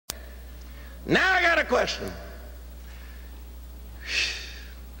Now I got a question.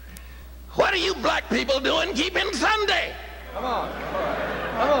 What are you black people doing keeping Sunday? Come on.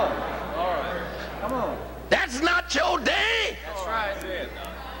 Come on. All right. Come on. That's not your day. That's right.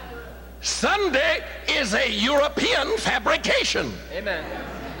 Sunday is a European fabrication. Amen.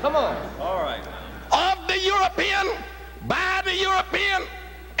 Come on. All right. Of the European, by the European,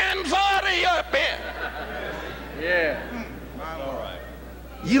 and for the European. Yeah. All right.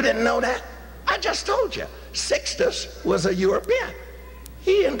 You didn't know that? I just told you. Sixtus was a European.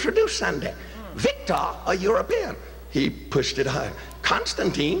 He introduced Sunday. Victor, a European. He pushed it high.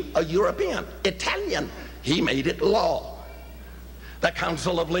 Constantine, a European. Italian. He made it law. The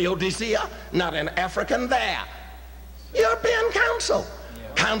Council of Laodicea, not an African there. European Council.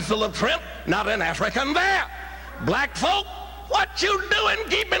 Council of Trent, not an African there. Black folk, what you doing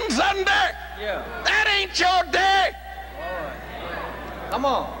keeping Sunday? Yeah. That ain't your day. All right. Come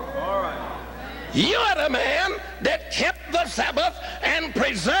on. All right. You are the man that kept the Sabbath and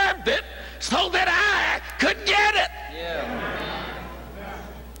preserved it so that I could get it. Yeah.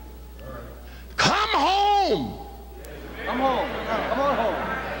 Come home. Come home. Come on home.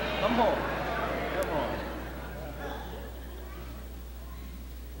 Come home. Come on.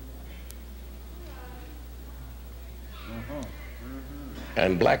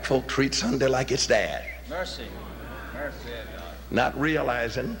 And black folk treat Sunday like it's theirs. Mercy. Mercy, God. Not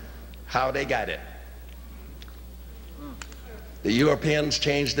realizing how they got it. The Europeans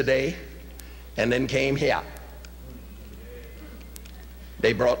changed the day and then came here.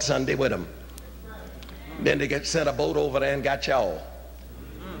 They brought Sunday with them. Then they sent a boat over there and got y'all.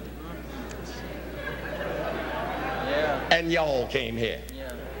 Yeah. And y'all came here.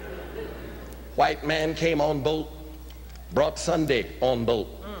 Yeah. White man came on boat, brought Sunday on boat.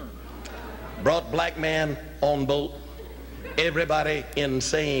 Brought black man on boat. Everybody in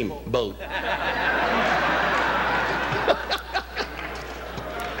same boat.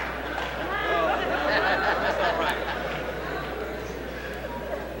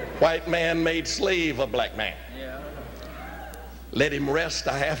 White man made slave of black man. Yeah. Let him rest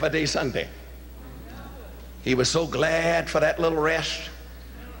a half a day Sunday. He was so glad for that little rest,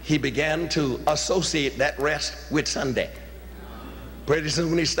 he began to associate that rest with Sunday. Pretty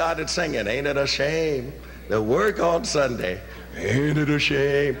soon he started singing, ain't it a shame to work on Sunday? Ain't it a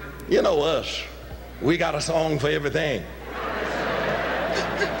shame? You know us, we got a song for everything.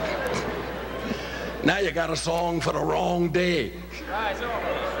 Now you got a song for the wrong day. Right.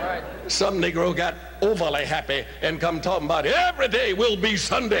 Right. Some Negro got overly happy and come talking about every day will be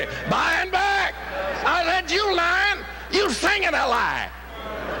Sunday by and back. I said, you lying? You singing a lie.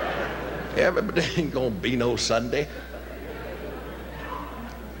 Every day ain't gonna be no Sunday.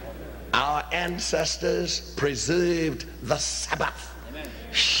 Our ancestors preserved the Sabbath. Amen.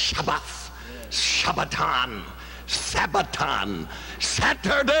 Shabbath, Shabbaton, Sabbaton,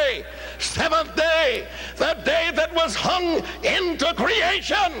 Saturday, seventh day, the day that was hung into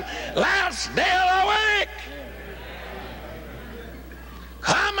creation, last day of the week.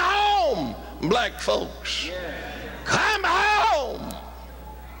 Come home, black folks. Come home.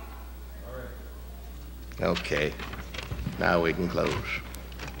 Okay, now we can close.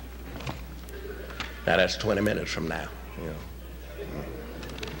 Now that's 20 minutes from now. You know.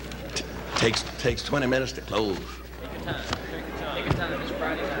 Takes 20 minutes to close. Take your time. Take your time. It's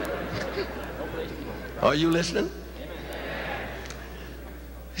Friday night. Are you listening?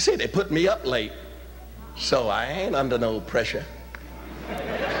 You see, they put me up late, so I ain't under no pressure. All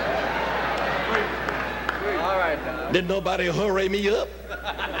right, now. Didn't nobody hurry me up?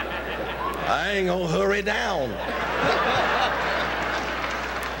 I ain't gonna hurry down.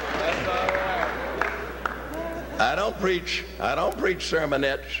 That's all right. I don't preach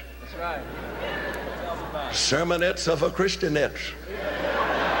sermonettes. That's right. Tell us about it. Sermonettes are for Christianettes.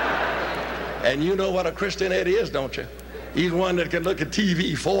 And you know what a Christianette is, don't you? He's one that can look at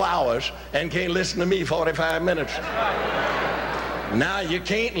TV 4 hours and can't listen to me 45 minutes. Now you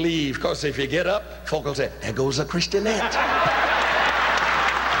can't leave, because if you get up, folk will say, there goes a Christianette.